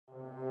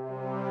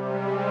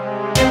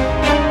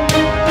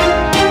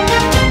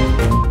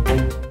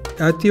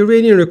At the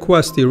Iranian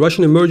request, the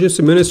Russian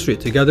Emergency Ministry,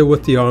 together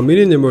with the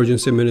Armenian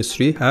Emergency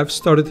Ministry, have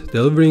started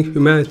delivering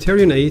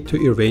humanitarian aid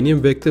to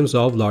Iranian victims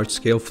of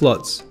large-scale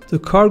floods. The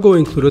cargo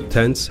included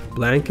tents,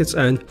 blankets,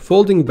 and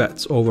folding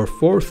beds, over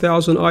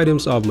 4,000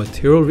 items of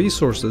material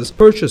resources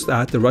purchased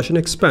at the Russian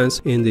expense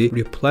in the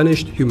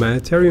replenished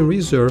humanitarian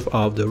reserve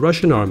of the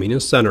Russian-Armenian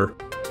Center.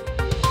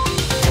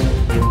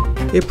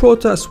 A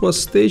protest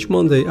was staged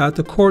Monday at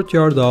the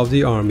courtyard of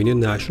the Armenian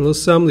National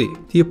Assembly.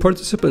 The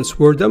participants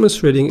were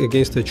demonstrating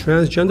against a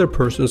transgender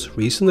person's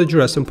recent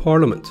address in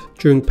Parliament.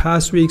 During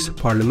past week's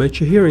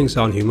parliamentary hearings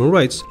on human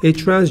rights, a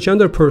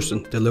transgender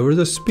person delivered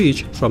a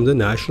speech from the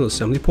National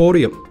Assembly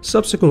podium.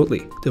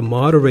 Subsequently, the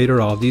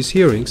moderator of these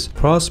hearings,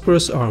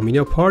 Prosperous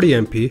Armenia Party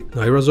MP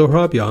Naira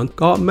Zohrabyan,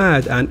 got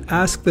mad and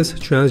asked this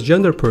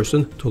transgender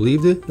person to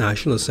leave the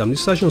National Assembly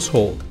sessions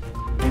hall.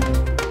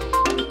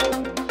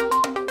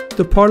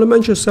 The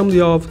Parliamentary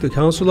Assembly of the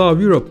Council of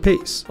Europe,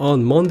 PACE,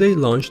 on Monday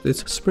launched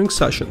its spring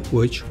session,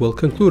 which will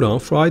conclude on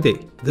Friday.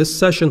 This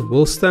session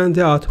will stand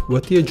out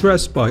with the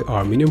address by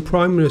Armenian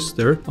Prime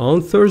Minister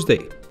on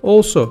Thursday.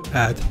 Also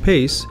at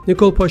PACE,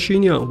 Nikol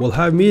Pashinyan will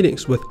have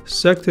meetings with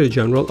Secretary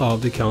General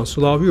of the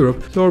Council of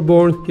Europe,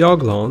 Thorbjørn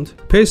Jagland,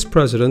 PACE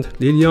President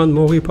Lilian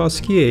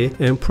Moripaskier,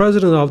 and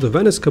President of the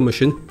Venice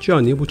Commission,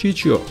 Gianni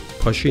Buciccio.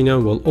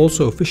 Pashinyan will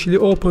also officially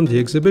open the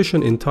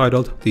exhibition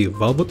entitled The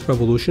Velvet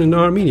Revolution in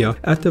Armenia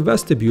at the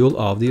vestibule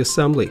of the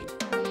Assembly.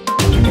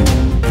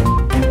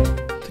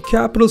 The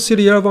capital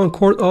city Yerevan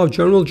Court of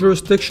General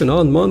Jurisdiction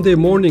on Monday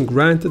morning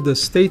granted the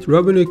State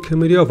Revenue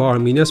Committee of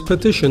Armenia's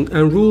petition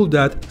and ruled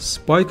that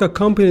Spyka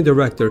Company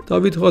Director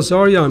David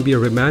Ghazaryan be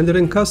remanded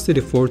in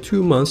custody for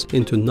 2 months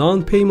into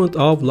non-payment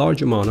of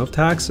large amount of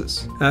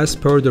taxes. As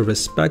per the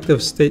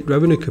respective State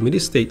Revenue Committee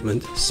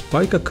statement,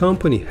 Spyka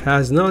Company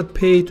has not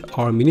paid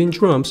Armenian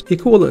drams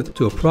equivalent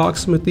to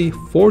approximately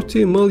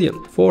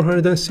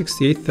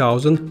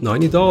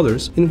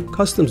 $40,468,090 in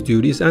customs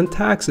duties and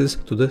taxes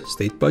to the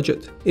state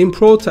budget. In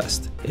protest,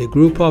 a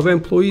group of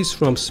employees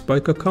from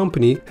Spyka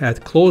Company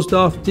had closed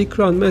off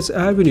Dikran Metz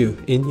Avenue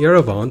in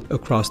Yerevan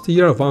across the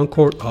Yerevan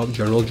Court of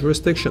General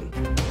Jurisdiction.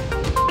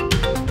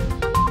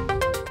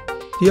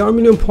 The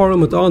Armenian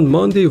Parliament on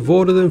Monday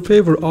voted in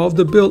favor of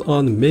the bill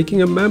on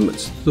making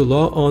amendments to the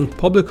law on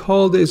public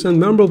holidays and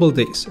memorable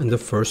days in the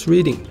first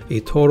reading. A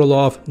total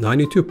of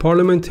 92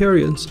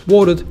 parliamentarians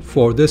voted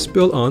for this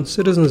bill on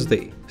Citizens'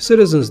 Day.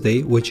 Citizens'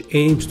 Day, which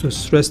aims to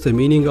stress the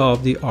meaning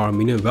of the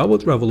Armenian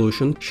Velvet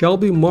Revolution, shall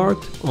be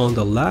marked on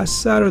the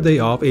last Saturday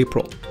of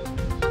April.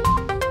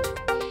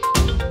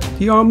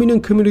 The Armenian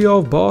community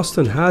of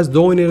Boston has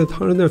donated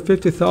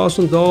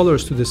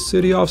 $150,000 to the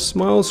City of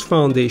Smiles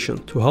Foundation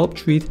to help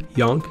treat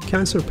young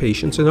cancer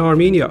patients in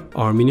Armenia.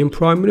 Armenian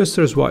Prime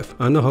Minister's wife,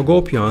 Anna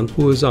Hagopian,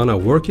 who is on a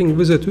working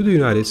visit to the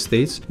United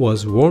States,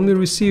 was warmly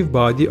received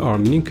by the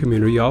Armenian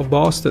community of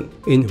Boston.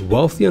 In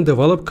wealthy and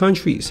developed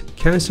countries,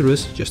 cancer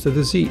is just a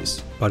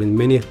disease, but in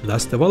many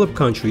less developed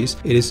countries,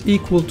 it is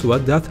equal to a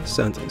death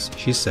sentence,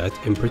 she said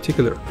in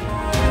particular.